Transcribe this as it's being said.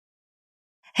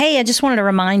Hey, I just wanted to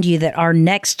remind you that our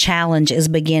next challenge is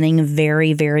beginning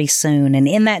very, very soon. And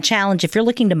in that challenge, if you're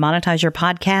looking to monetize your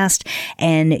podcast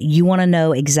and you want to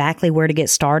know exactly where to get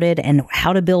started and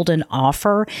how to build an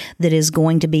offer that is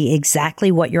going to be exactly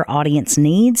what your audience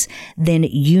needs, then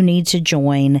you need to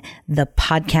join the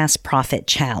Podcast Profit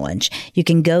Challenge. You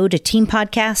can go to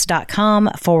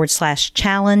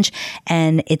teampodcast.com/challenge,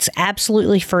 and it's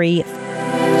absolutely free.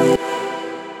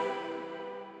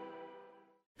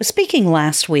 Speaking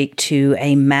last week to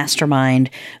a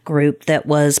mastermind group that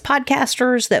was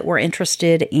podcasters that were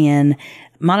interested in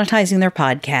monetizing their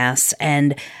podcasts,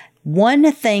 and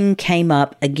one thing came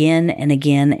up again and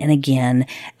again and again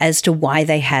as to why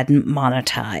they hadn't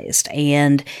monetized.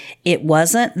 And it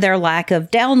wasn't their lack of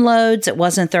downloads. It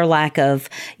wasn't their lack of,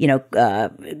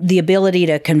 the ability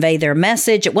to convey their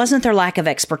message. It wasn't their lack of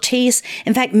expertise.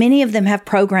 In fact, many of them have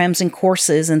programs and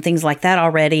courses and things like that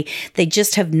already. They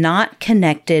just have not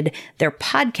connected their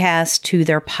podcast to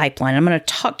their pipeline. I'm going to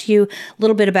talk to you a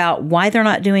little bit about why they're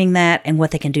not doing that and what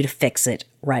they can do to fix it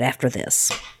right after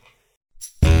this.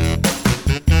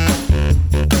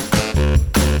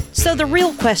 So the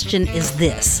real question is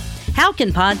this: how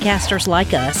can podcasters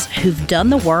like us who've done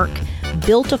the work,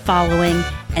 built a following,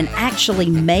 and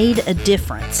actually made a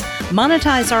difference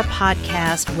monetize our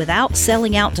podcast without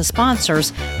selling out to sponsors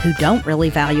who don't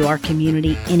really value our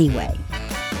community anyway?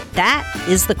 That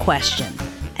is the question,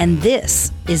 and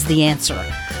this is the answer.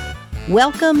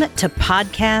 Welcome to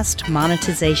Podcast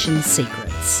Monetization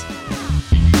Secrets.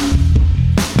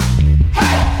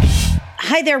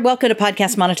 Hi there. Welcome to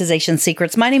Podcast Monetization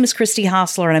Secrets. My name is Christy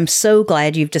Hostler, and I'm so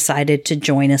glad you've decided to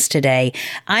join us today.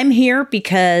 I'm here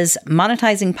because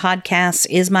monetizing podcasts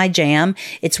is my jam.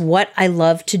 It's what I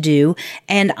love to do,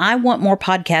 and I want more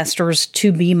podcasters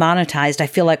to be monetized. I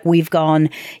feel like we've gone,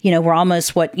 we're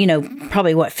almost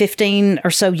 15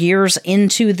 or so years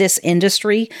into this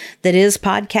industry that is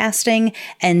podcasting,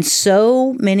 and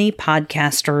so many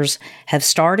podcasters have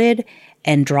started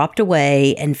and dropped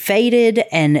away and faded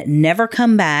and never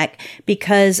come back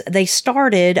because they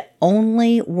started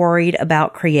only worried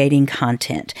about creating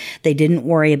content. They didn't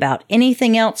worry about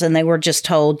anything else, and they were just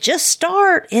told, just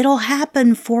start, it'll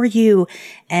happen for you.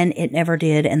 And it never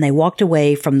did. And they walked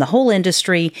away from the whole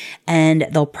industry, and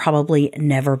they'll probably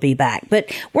never be back.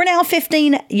 But we're now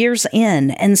 15 years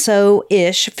in. And so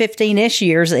 15-ish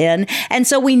years in. And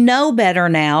so we know better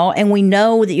now. And we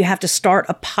know that you have to start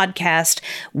a podcast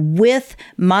with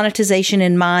monetization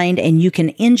in mind, and you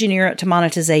can engineer it to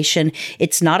monetization.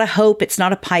 It's not a hope. It's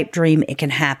not a pipe dream. It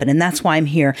can happen. And that's why I'm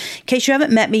here. In case you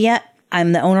haven't met me yet,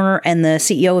 I'm the owner and the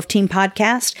CEO of Team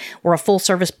Podcast. We're a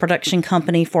full-service production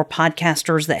company for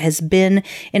podcasters that has been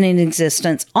in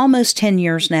existence almost 10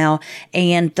 years now.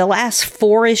 And the last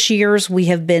 4-ish years, we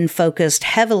have been focused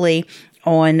heavily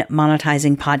on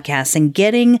monetizing podcasts and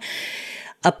getting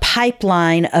a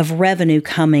pipeline of revenue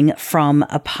coming from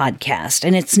a podcast.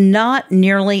 And it's not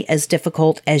nearly as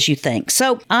difficult as you think.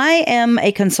 So I am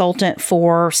a consultant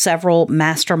for several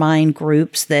mastermind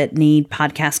groups that need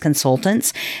podcast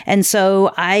consultants. And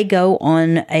so I go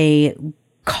on a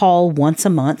call once a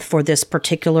month for this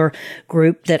particular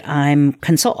group that I'm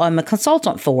a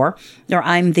consultant for, or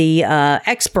I'm the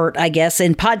expert, I guess,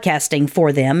 in podcasting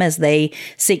for them as they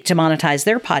seek to monetize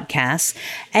their podcasts.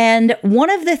 And one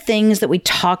of the things that we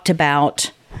talked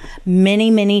about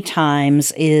many, many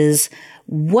times is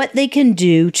what they can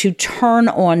do to turn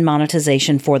on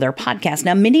monetization for their podcast.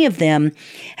 Now, many of them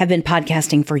have been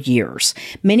podcasting for years.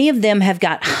 Many of them have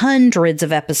got hundreds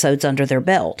of episodes under their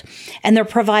belt, and they're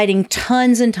providing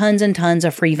tons and tons and tons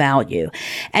of free value.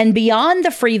 And beyond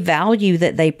the free value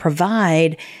that they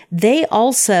provide, they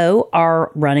also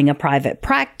are running a private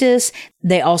practice.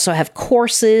 They also have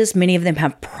courses. Many of them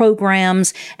have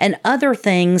programs and other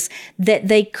things that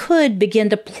they could begin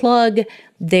to plug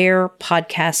their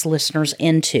podcast listeners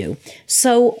into.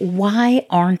 So why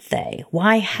aren't they?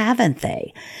 Why haven't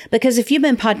they? Because if you've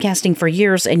been podcasting for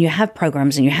years and you have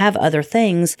programs and you have other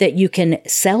things that you can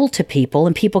sell to people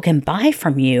and people can buy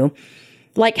from you,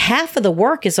 like half of the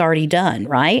work is already done,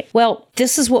 right? Well,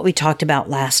 this is what we talked about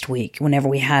last week whenever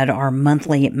we had our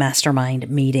monthly mastermind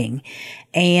meeting.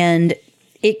 And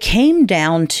it came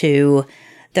down to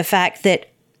the fact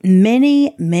that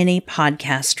many, many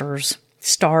podcasters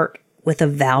start with a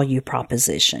value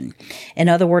proposition. In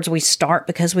other words, we start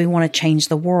because we want to change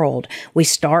the world. We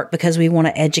start because we want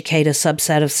to educate a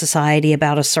subset of society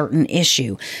about a certain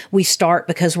issue. We start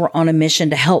because we're on a mission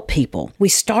to help people. We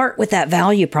start with that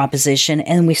value proposition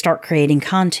and we start creating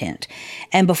content.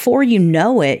 And before you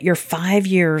know it, you're 5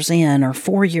 years in or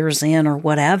 4 years in or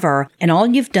whatever, and all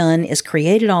you've done is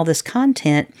created all this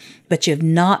content, but you've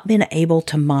not been able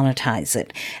to monetize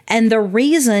it. And the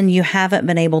reason you haven't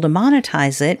been able to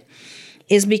monetize it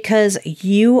is because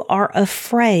you are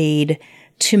afraid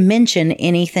to mention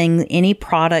anything, any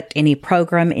product, any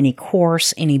program, any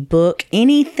course, any book,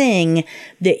 anything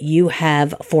that you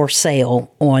have for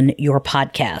sale on your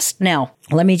podcast. Now,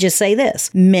 let me just say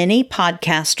this. Many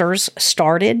podcasters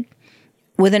started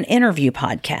with an interview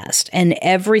podcast, and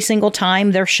every single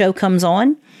time their show comes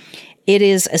on, it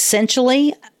is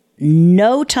essentially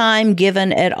no time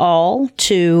given at all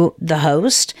to the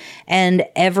host, and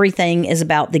everything is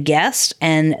about the guest,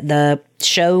 and the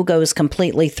show goes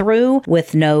completely through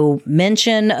with no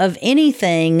mention of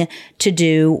anything to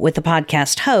do with the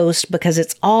podcast host, because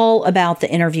it's all about the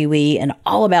interviewee and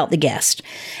all about the guest.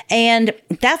 And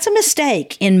that's a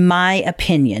mistake, in my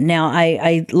opinion. Now,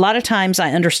 I a lot of times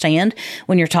I understand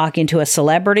when you're talking to a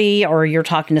celebrity or you're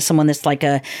talking to someone that's like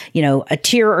a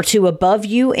tier or two above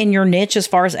you in your niche as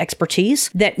far as expertise,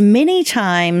 that many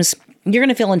times you're going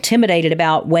to feel intimidated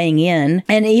about weighing in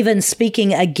and even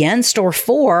speaking against or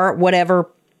for whatever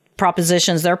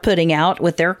propositions they're putting out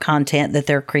with their content that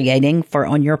they're creating for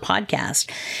on your podcast.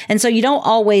 And so you don't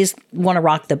always want to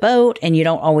rock the boat, and you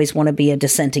don't always want to be a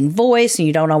dissenting voice, and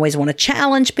you don't always want to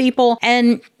challenge people.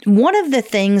 And one of the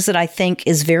things that I think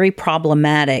is very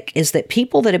problematic is that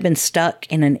people that have been stuck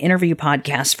in an interview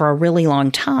podcast for a really long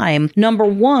time, number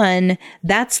one,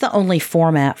 that's the only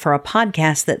format for a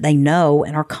podcast that they know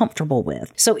and are comfortable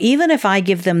with. So even if I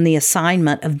give them the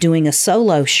assignment of doing a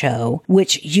solo show,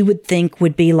 which you would think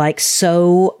would be like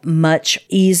so much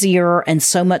easier and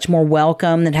so much more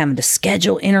welcome than having to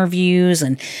schedule interviews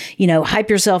and, hype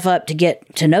yourself up to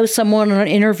get to know someone on an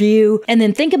interview. And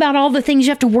then think about all the things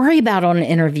you have to worry about on an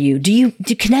interview. Do you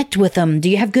connect with them? Do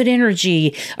you have good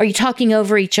energy? Are you talking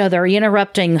over each other? Are you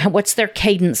interrupting? What's their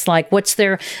cadence like? What's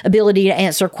their ability to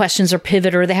answer questions or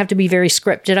pivot? Or they have to be very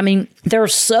scripted? I mean,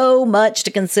 there's so much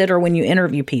to consider when you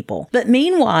interview people. But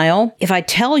meanwhile, if I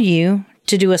tell you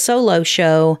to do a solo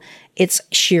show, it's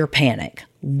sheer panic.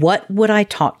 What would I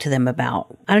talk to them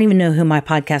about? I don't even know who my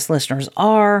podcast listeners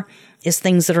are. Is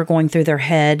things that are going through their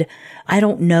head. I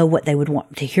don't know what they would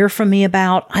want to hear from me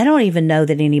about. I don't even know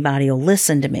that anybody will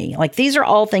listen to me. Like, these are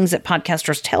all things that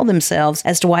podcasters tell themselves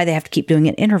as to why they have to keep doing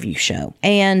an interview show.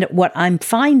 And what I'm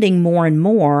finding more and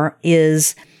more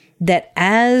is that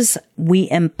as we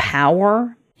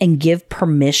empower and give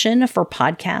permission for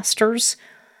podcasters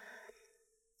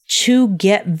to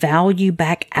get value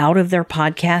back out of their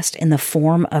podcast in the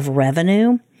form of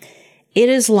revenue, it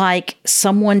is like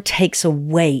someone takes a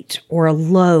weight or a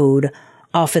load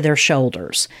off of their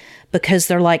shoulders, because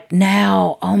they're like,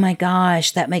 now, oh my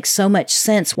gosh, that makes so much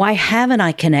sense. Why haven't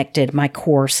I connected my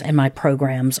course and my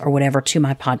programs or whatever to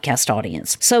my podcast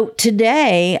audience? So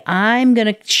today I'm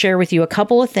going to share with you a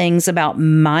couple of things about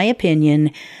my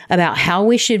opinion about how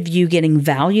we should view getting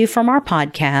value from our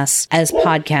podcasts as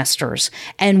podcasters,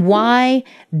 and why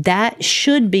that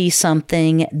should be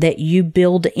something that you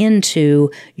build into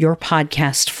your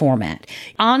podcast format.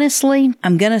 Honestly,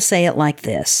 I'm going to say it like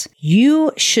this.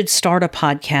 You should start a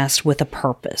podcast with a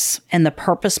purpose, and the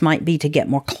purpose might be to get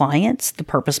more clients. The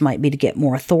purpose might be to get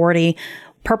more authority.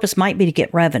 Purpose might be to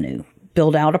get revenue,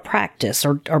 build out a practice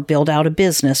or build out a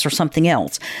business or something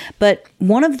else. But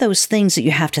one of those things that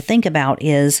you have to think about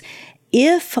is,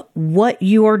 if what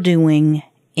you are doing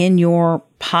in your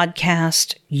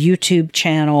podcast, YouTube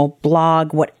channel,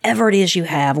 blog, whatever it is you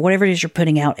have, whatever it is you're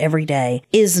putting out every day,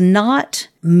 is not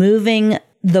moving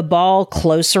the ball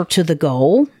closer to the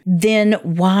goal, then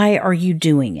why are you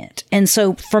doing it? And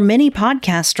so for many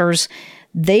podcasters,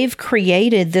 they've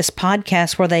created this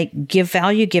podcast where they give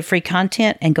value, give free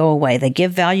content, and go away. They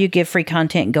give value, give free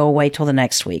content, and go away till the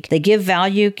next week. They give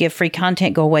value, give free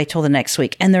content, go away till the next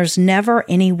week. And there's never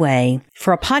any way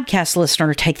for a podcast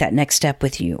listener to take that next step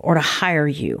with you or to hire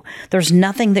you. There's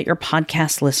nothing that your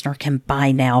podcast listener can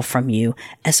buy now from you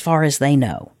as far as they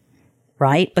know,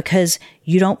 right? Because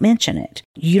you don't mention it.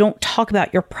 You don't talk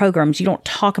about your programs. You don't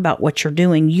talk about what you're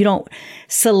doing. You don't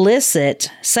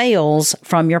solicit sales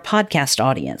from your podcast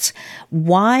audience.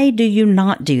 Why do you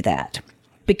not do that?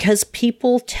 Because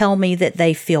people tell me that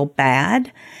they feel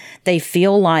bad. They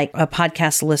feel like a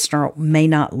podcast listener may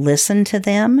not listen to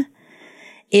them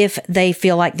if they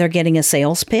feel like they're getting a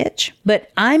sales pitch.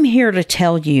 But I'm here to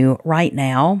tell you right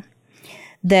now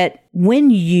that when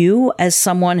you, as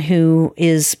someone who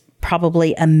is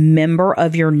probably a member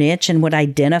of your niche and would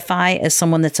identify as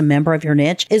someone that's a member of your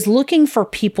niche, is looking for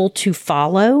people to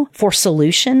follow for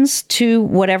solutions to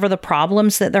whatever the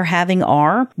problems that they're having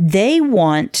are, they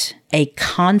want a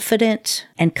confident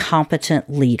and competent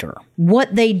leader.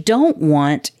 What they don't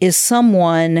want is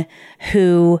someone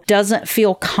who doesn't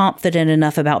feel confident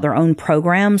enough about their own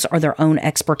programs or their own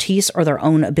expertise or their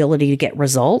own ability to get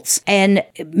results. And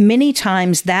many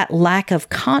times that lack of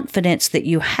confidence that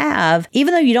you have,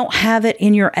 even though you don't have it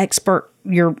in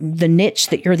the niche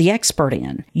that you're the expert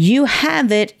in, you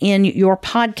have it in your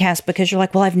podcast because you're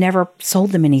like, well, I've never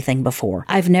sold them anything before.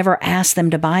 I've never asked them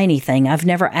to buy anything. I've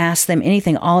never asked them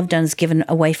anything. All I've done is given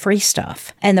away free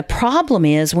stuff. And the problem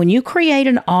is when you create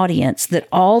an audience that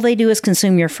all they do is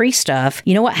consume your free stuff,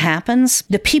 you know what happens?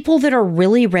 The people that are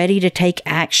really ready to take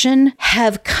action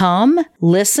have come,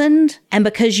 listened, and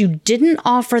because you didn't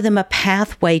offer them a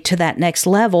pathway to that next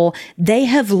level, they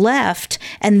have left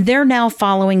and they're now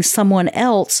following someone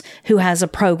else who has a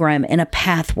program and a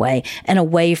pathway and a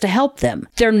way to help them.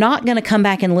 They're not going to come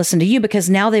back and listen to you because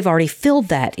now they've already filled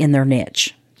that in their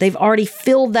niche. They've already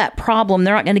filled that problem.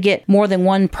 They're not going to get more than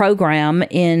one program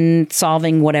in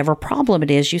solving whatever problem it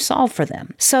is you solve for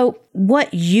them. So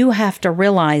what you have to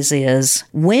realize is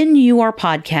when you are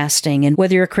podcasting, and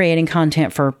whether you're creating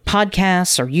content for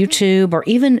podcasts or YouTube or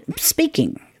even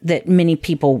speaking, that many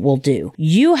people will do,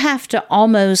 you have to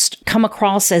almost come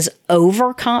across as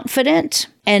overconfident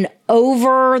and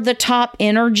over the top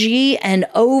energy and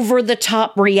over the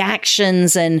top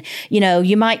reactions. And,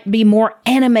 you might be more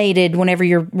animated whenever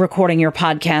you're recording your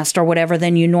podcast or whatever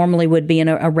than you normally would be in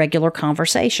a regular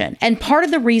conversation. And part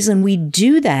of the reason we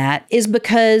do that is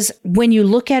because when you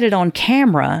look at it on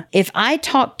camera, if I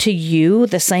talk to you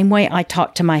the same way I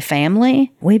talk to my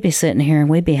family, we'd be sitting here and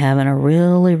we'd be having a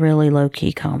really, really low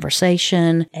key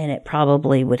conversation, and it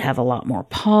probably would have a lot more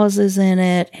pauses in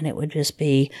it, and it would just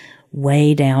be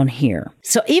way down here.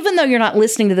 So even though you're not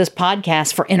listening to this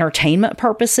podcast for entertainment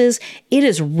purposes, it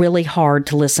is really hard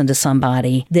to listen to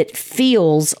somebody that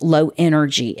feels low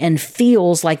energy and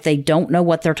feels like they don't know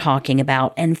what they're talking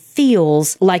about and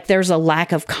feels like there's a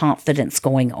lack of confidence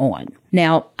going on.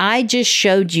 Now, I just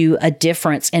showed you a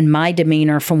difference in my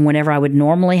demeanor from whenever I would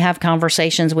normally have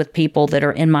conversations with people that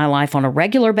are in my life on a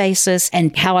regular basis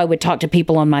and how I would talk to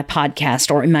people on my podcast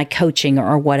or in my coaching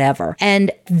or whatever. And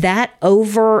that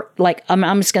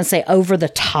I'm just going to say over the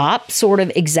top sort of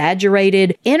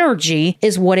exaggerated energy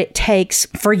is what it takes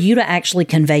for you to actually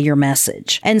convey your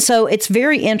message. And so it's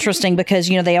very interesting because,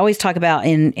 they always talk about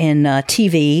in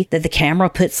TV that the camera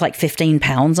puts like 15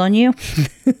 pounds on you,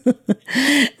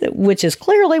 which is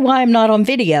clearly why I'm not on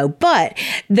video, but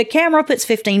the camera puts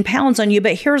 15 pounds on you.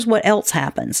 But here's what else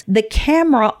happens. The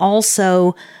camera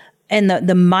also and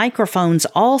the microphones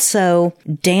also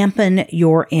dampen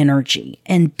your energy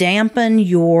and dampen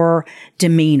your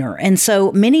demeanor. And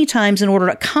so many times in order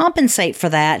to compensate for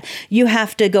that, you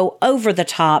have to go over the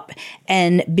top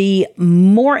and be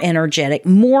more energetic,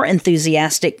 more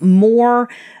enthusiastic, more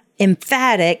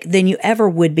emphatic than you ever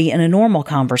would be in a normal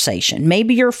conversation.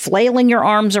 Maybe you're flailing your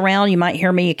arms around. You might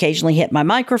hear me occasionally hit my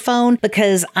microphone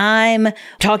because I'm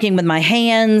talking with my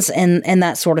hands and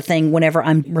that sort of thing whenever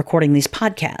I'm recording these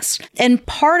podcasts. And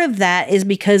part of that is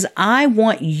because I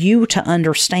want you to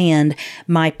understand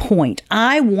my point.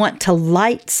 I want to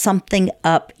light something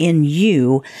up in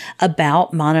you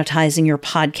about monetizing your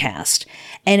podcast.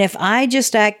 And if I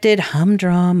just acted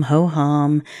humdrum,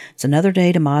 ho-hum, it's another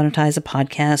day to monetize a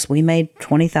podcast. We made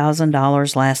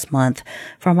 $20,000 last month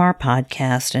from our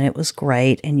podcast, and it was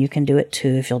great. And you can do it too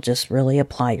if you'll just really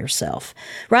apply yourself,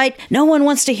 right? No one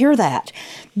wants to hear that.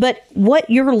 But what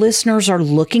your listeners are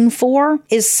looking for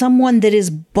is someone that is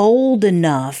bold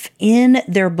enough in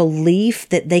their belief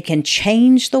that they can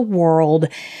change the world,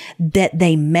 that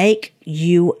they make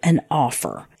you an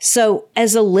offer. So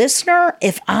as a listener,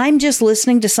 if I'm just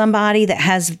listening to somebody that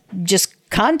has just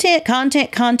content,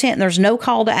 and there's no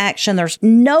call to action, there's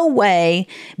no way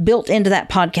built into that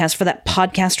podcast for that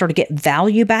podcaster to get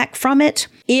value back from it,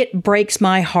 it breaks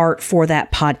my heart for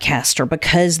that podcaster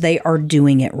because they are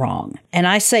doing it wrong. And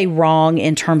I say wrong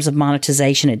in terms of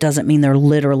monetization. It doesn't mean they're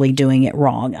literally doing it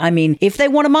wrong. I mean, if they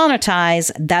want to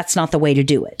monetize, that's not the way to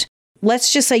do it.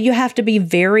 Let's just say you have to be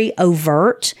very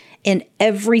overt in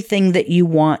everything that you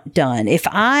want done. If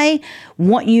I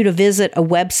want you to visit a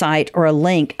website or a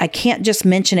link, I can't just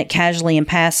mention it casually in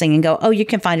passing and go, oh, you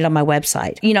can find it on my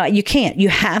website. You can't. You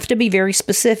have to be very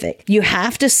specific. You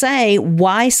have to say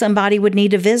why somebody would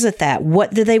need to visit that.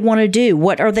 What do they want to do?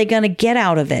 What are they going to get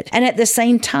out of it? And at the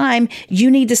same time,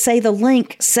 you need to say the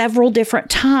link several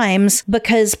different times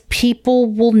because people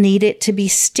will need it to be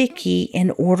sticky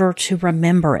in order to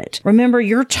remember it. Remember,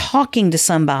 you're talking to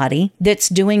somebody that's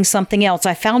doing something else.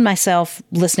 I found myself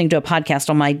listening to a podcast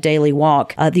on my daily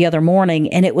walk the other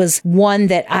morning, and it was one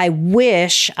that I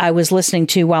wish I was listening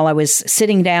to while I was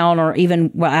sitting down, or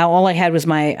even all I had was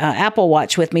my Apple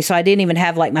Watch with me. So I didn't even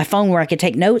have like my phone where I could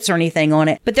take notes or anything on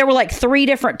it. But there were like 3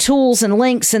 different tools and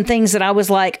links and things that I was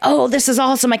like, oh, this is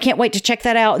awesome. I can't wait to check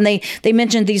that out. And they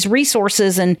mentioned these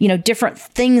resources and, different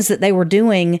things that they were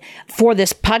doing for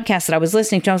this podcast that I was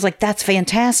listening to. I was like, that's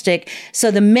fantastic.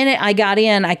 So the minute I got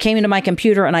in, I came into my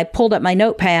computer and I pulled up my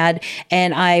notepad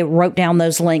and I wrote down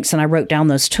those links and I wrote down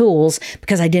those tools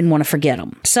because I didn't want to forget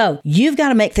them. So you've got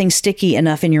to make things sticky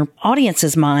enough in your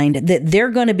audience's mind that they're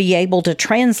going to be able to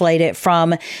translate it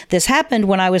from, this happened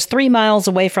when I was 3 miles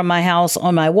away from my house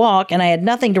on my walk and I had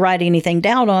nothing to write anything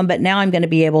down on, but now I'm going to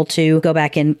be able to go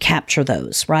back and capture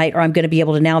those, right? Or I'm going to be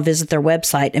able to now visit their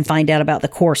website and find out about the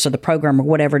course or the program or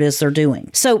whatever it is they're doing.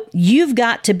 So you've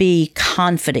got to be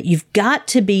confident. You've got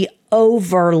to be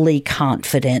overly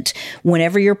confident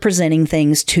whenever you're presenting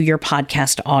things to your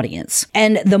podcast audience.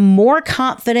 And the more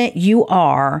confident you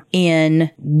are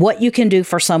in what you can do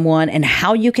for someone and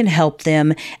how you can help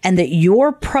them, and that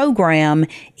your program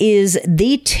is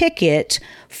the ticket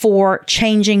for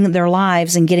changing their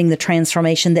lives and getting the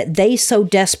transformation that they so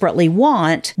desperately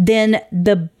want, then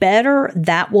the better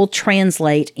that will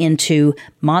translate into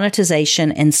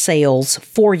monetization and sales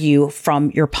for you from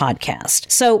your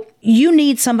podcast. So you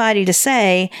need somebody to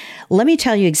say, let me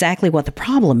tell you exactly what the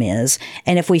problem is.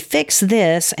 And if we fix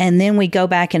this and then we go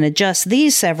back and adjust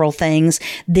these several things,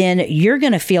 then you're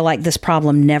going to feel like this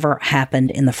problem never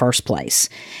happened in the first place.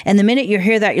 And the minute you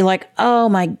hear that, you're like, oh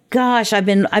my gosh, I've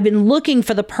been looking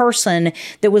for the person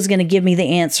that was going to give me the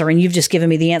answer, and you've just given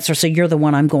me the answer. So you're the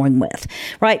one I'm going with,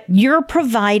 right? You're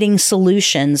providing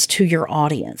solutions to your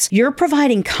audience. You're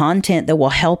providing content that will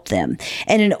help them.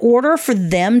 And in order for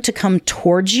them to come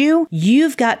towards you,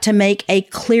 you've got to make a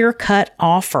clear-cut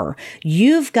offer.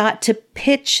 You've got to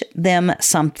pitch them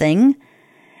something,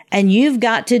 and you've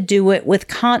got to do it with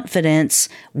confidence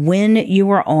when you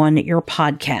are on your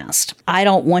podcast. I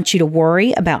don't want you to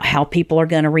worry about how people are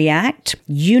going to react.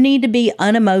 You need to be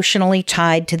unemotionally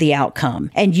tied to the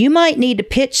outcome. And you might need to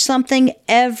pitch something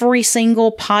every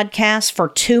single podcast for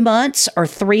 2 months or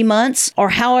 3 months or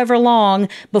however long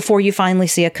before you finally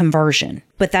see a conversion.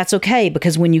 But that's okay,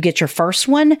 because when you get your first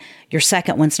one, your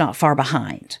second one's not far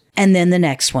behind. And then the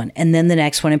next one, and then the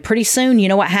next one. And pretty soon, you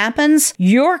know what happens?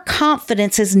 Your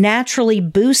confidence is naturally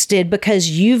boosted because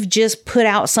you've just put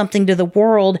out something to the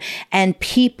world and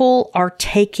people are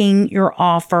taking your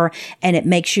offer, and it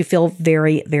makes you feel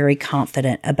very, very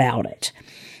confident about it.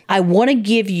 I want to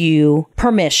give you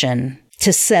permission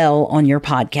to sell on your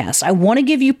podcast. I want to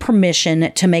give you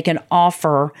permission to make an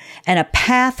offer and a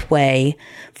pathway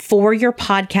for your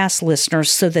podcast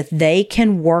listeners so that they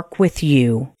can work with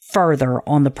you further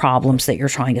on the problems that you're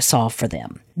trying to solve for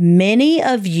them. Many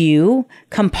of you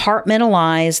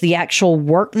compartmentalize the actual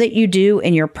work that you do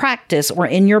in your practice or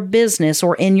in your business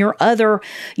or in your other,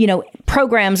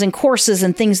 programs and courses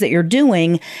and things that you're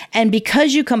doing. And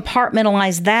because you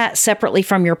compartmentalize that separately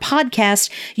from your podcast,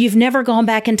 you've never gone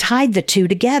back and tied the two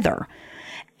together.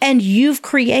 And you've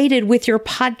created with your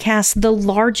podcast the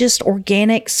largest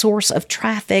organic source of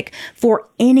traffic for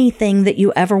anything that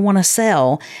you ever want to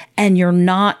sell, and you're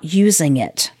not using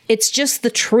it. It's just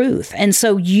the truth. And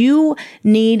so you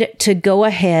need to go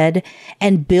ahead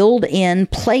and build in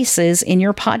places in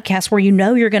your podcast where you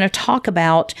know you're going to talk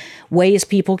about ways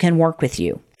people can work with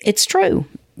you. It's true.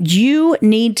 You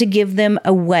need to give them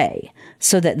a way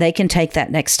so that they can take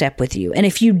that next step with you. And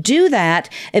if you do that,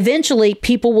 eventually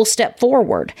people will step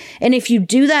forward. And if you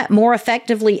do that more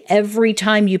effectively every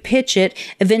time you pitch it,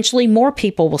 eventually more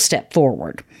people will step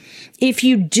forward. If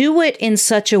you do it in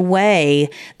such a way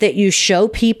that you show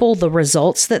people the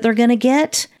results that they're going to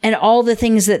get and all the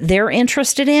things that they're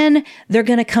interested in, they're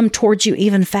going to come towards you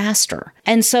even faster.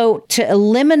 And so to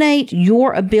eliminate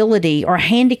your ability or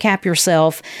handicap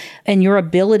yourself and your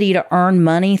ability to earn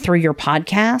money through your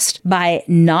podcast by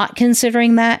not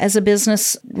considering that as a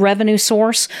business revenue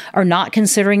source or not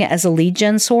considering it as a lead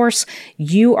gen source,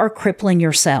 you are crippling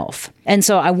yourself. And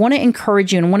so I want to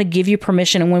encourage you and I want to give you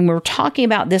permission. And when we were talking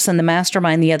about this in the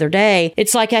mastermind the other day,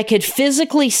 it's like I could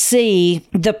physically see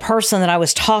the person that I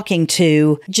was talking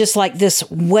to, just like this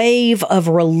wave of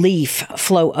relief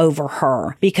flow over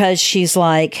her, because she's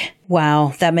like,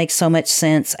 wow, that makes so much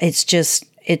sense.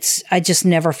 I just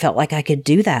never felt like I could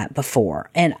do that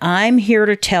before. And I'm here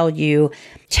to tell you,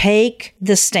 take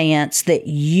the stance that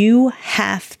you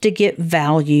have to get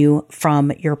value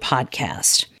from your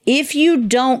podcast. If you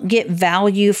don't get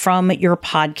value from your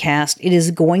podcast, it is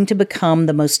going to become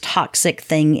the most toxic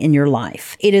thing in your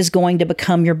life. It is going to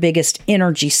become your biggest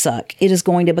energy suck. It is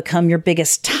going to become your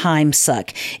biggest time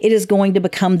suck. It is going to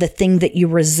become the thing that you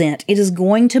resent. It is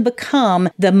going to become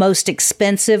the most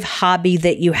expensive hobby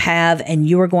that you have, and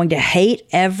you are going to hate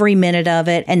every minute of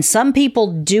it. And some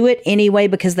people do it anyway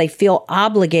because they feel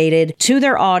obligated to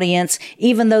their audience,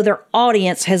 even though their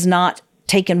audience has not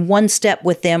taken one step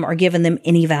with them or given them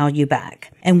any value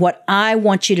back. And what I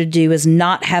want you to do is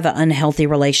not have an unhealthy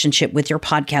relationship with your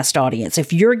podcast audience.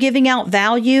 If you're giving out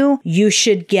value, you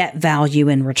should get value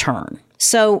in return.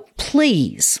 So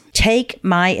please take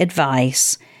my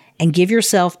advice and give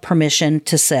yourself permission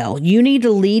to sell. You need to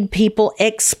lead people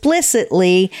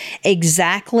explicitly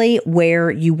exactly where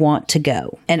you want to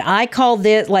go. And I call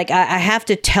this, I have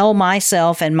to tell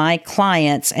myself and my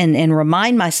clients and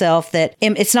remind myself that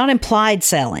it's not implied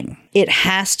selling. It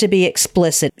has to be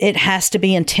explicit. It has to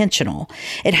be intentional.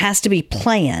 It has to be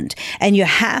planned. And you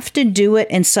have to do it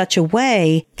in such a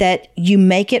way that you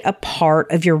make it a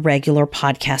part of your regular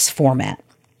podcast format.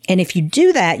 And if you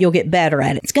do that, you'll get better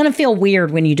at it. It's going to feel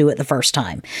weird when you do it the first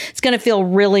time. It's going to feel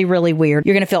really, really weird.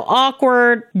 You're going to feel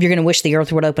awkward. You're going to wish the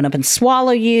earth would open up and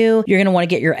swallow you. You're going to want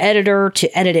to get your editor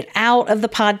to edit it out of the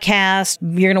podcast.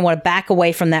 You're going to want to back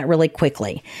away from that really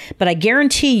quickly. But I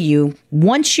guarantee you,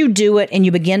 once you do it and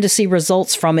you begin to see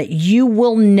results from it, you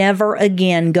will never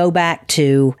again go back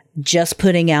to just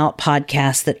putting out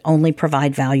podcasts that only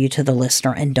provide value to the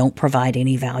listener and don't provide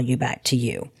any value back to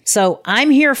you. So I'm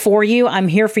here for you. I'm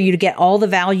here for you to get all the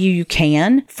value you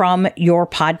can from your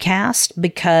podcast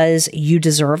because you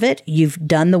deserve it. You've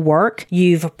done the work.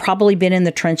 You've probably been in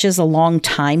the trenches a long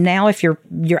time now if you're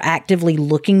actively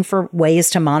looking for ways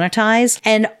to monetize.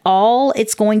 And all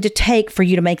it's going to take for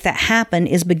you to make that happen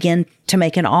is begin to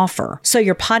make an offer so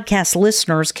your podcast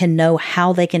listeners can know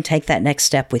how they can take that next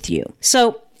step with you.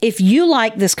 So if you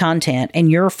like this content and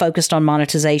you're focused on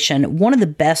monetization, one of the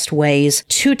best ways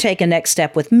to take a next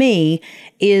step with me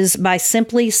is by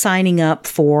simply signing up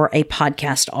for a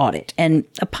podcast audit. And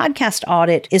a podcast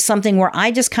audit is something where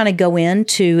I just kind of go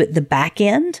into the back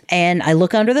end and I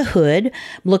look under the hood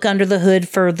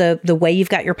for the way you've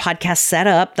got your podcast set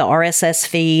up, the RSS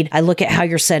feed. I look at how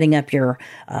you're setting up your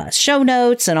show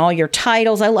notes and all your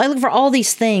titles. I look for all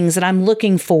these things that I'm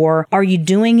looking for. Are you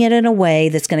doing it in a way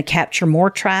that's going to capture more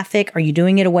traffic? Are you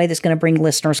doing it in a way that's going to bring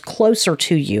listeners closer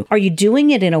to you? Are you doing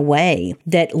it in a way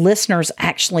that listeners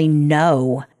actually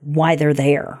know why they're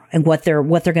there and what they're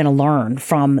going to learn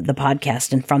from the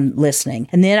podcast and from listening?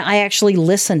 And then I actually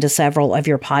listen to several of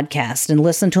your podcasts and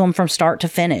listen to them from start to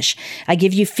finish. I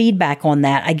give you feedback on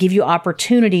that. I give you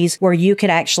opportunities where you could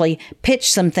actually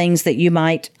pitch some things that you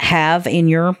might have in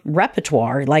your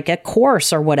repertoire, like a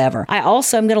course or whatever. I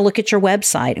also am going to look at your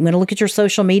website. I'm going to look at your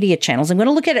social media channels. I'm going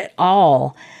to look at it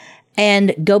all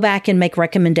and go back and make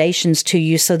recommendations to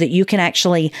you so that you can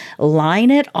actually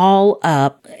line it all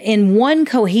up in one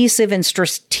cohesive and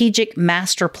strategic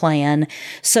master plan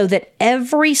so that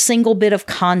every single bit of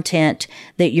content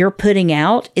that you're putting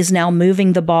out is now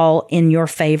moving the ball in your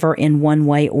favor in one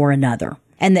way or another.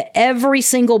 And that every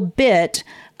single bit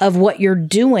of what you're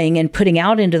doing and putting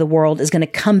out into the world is going to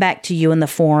come back to you in the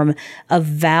form of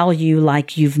value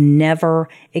like you've never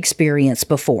experienced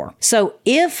before. So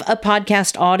if a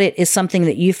podcast audit is something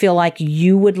that you feel like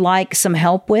you would like some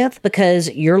help with because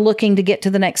you're looking to get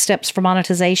to the next steps for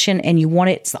monetization and you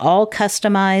want it all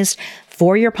customized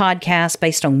for your podcast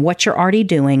based on what you're already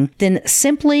doing, then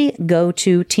simply go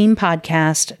to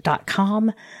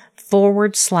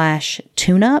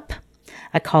teampodcast.com/tune-up.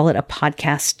 I call it a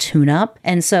podcast tune-up.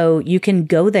 And so you can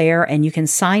go there and you can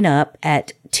sign up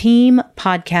at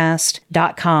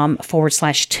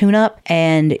teampodcast.com/tune-up,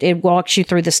 and it walks you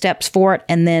through the steps for it,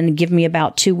 and then give me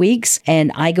about 2 weeks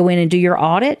and I go in and do your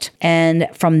audit. And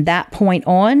from that point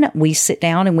on, we sit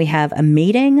down and we have a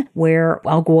meeting where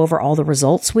I'll go over all the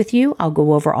results with you. I'll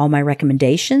go over all my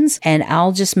recommendations, and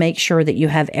I'll just make sure that you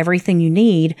have everything you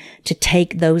need to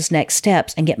take those next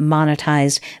steps and get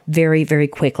monetized very, very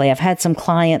quickly. I've had some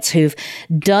clients who've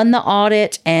done the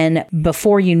audit, and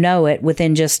before you know it,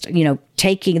 within just,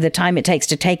 taking the time it takes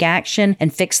to take action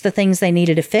and fix the things they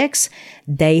needed to fix,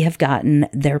 they have gotten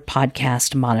their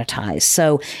podcast monetized.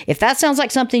 So if that sounds like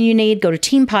something you need, go to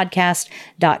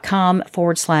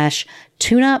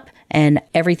teampodcast.com/tune-up and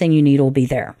everything you need will be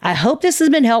there. I hope this has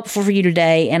been helpful for you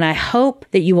today, and I hope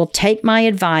that you will take my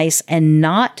advice and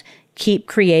not keep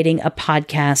creating a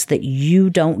podcast that you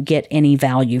don't get any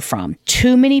value from.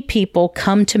 Too many people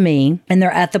come to me and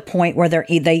they're at the point where they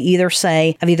either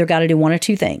say, I've either got to do one or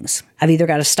two things. I've either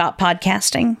got to stop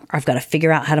podcasting or I've got to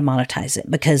figure out how to monetize it,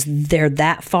 because they're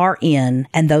that far in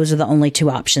and those are the only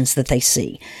two options that they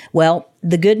see. Well,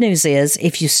 the good news is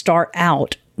if you start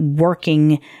out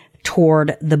working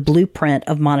toward the blueprint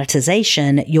of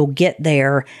monetization, you'll get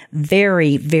there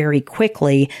very, very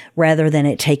quickly rather than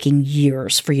it taking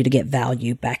years for you to get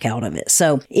value back out of it.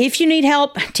 So if you need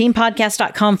help,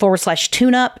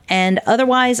 teampodcast.com/tuneup. And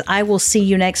otherwise, I will see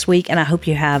you next week. And I hope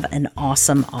you have an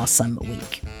awesome, awesome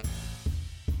week.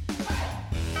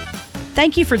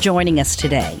 Thank you for joining us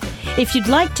today. If you'd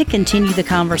like to continue the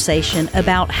conversation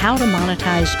about how to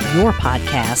monetize your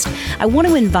podcast, I want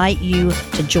to invite you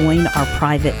to join our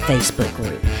private Facebook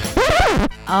group.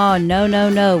 Oh, no.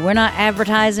 We're not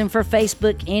advertising for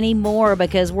Facebook anymore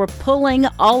because we're pulling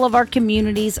all of our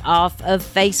communities off of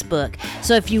Facebook.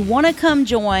 So if you want to come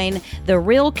join the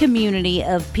real community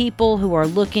of people who are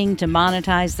looking to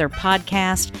monetize their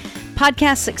podcast,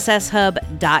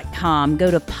 podcastsuccesshub.com.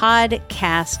 Go to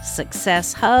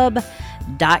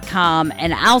podcastsuccesshub.com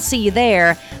and I'll see you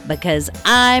there, because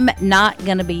I'm not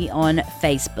going to be on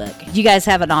Facebook. You guys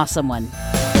have an awesome one.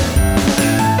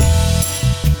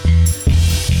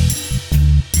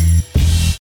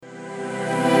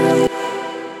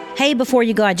 Hey, before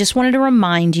you go, I just wanted to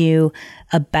remind you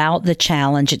about the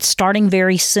challenge. It's starting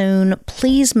very soon.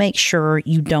 Please make sure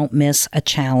you don't miss a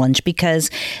challenge, because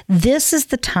this is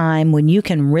the time when you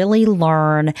can really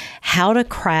learn how to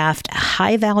craft a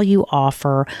high value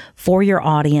offer for your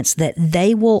audience that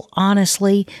they will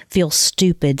honestly feel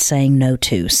stupid saying no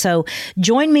to. So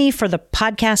join me for the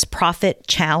Podcast Profit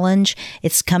Challenge.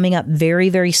 It's coming up very,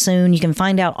 very soon. You can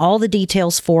find out all the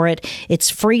details for it. It's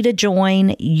free to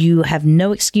join. You have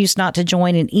no excuse not to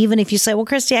join. And even if you say, well,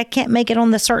 Christy, I can't make it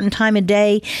on the certain time of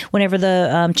day, whenever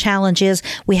the challenge is,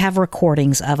 we have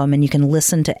recordings of them and you can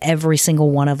listen to every single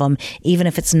one of them, even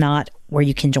if it's not where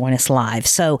you can join us live.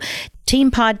 So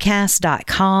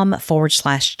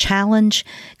teampodcast.com/challenge.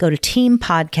 Go to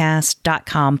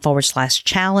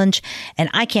teampodcast.com/challenge. And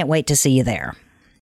I can't wait to see you there.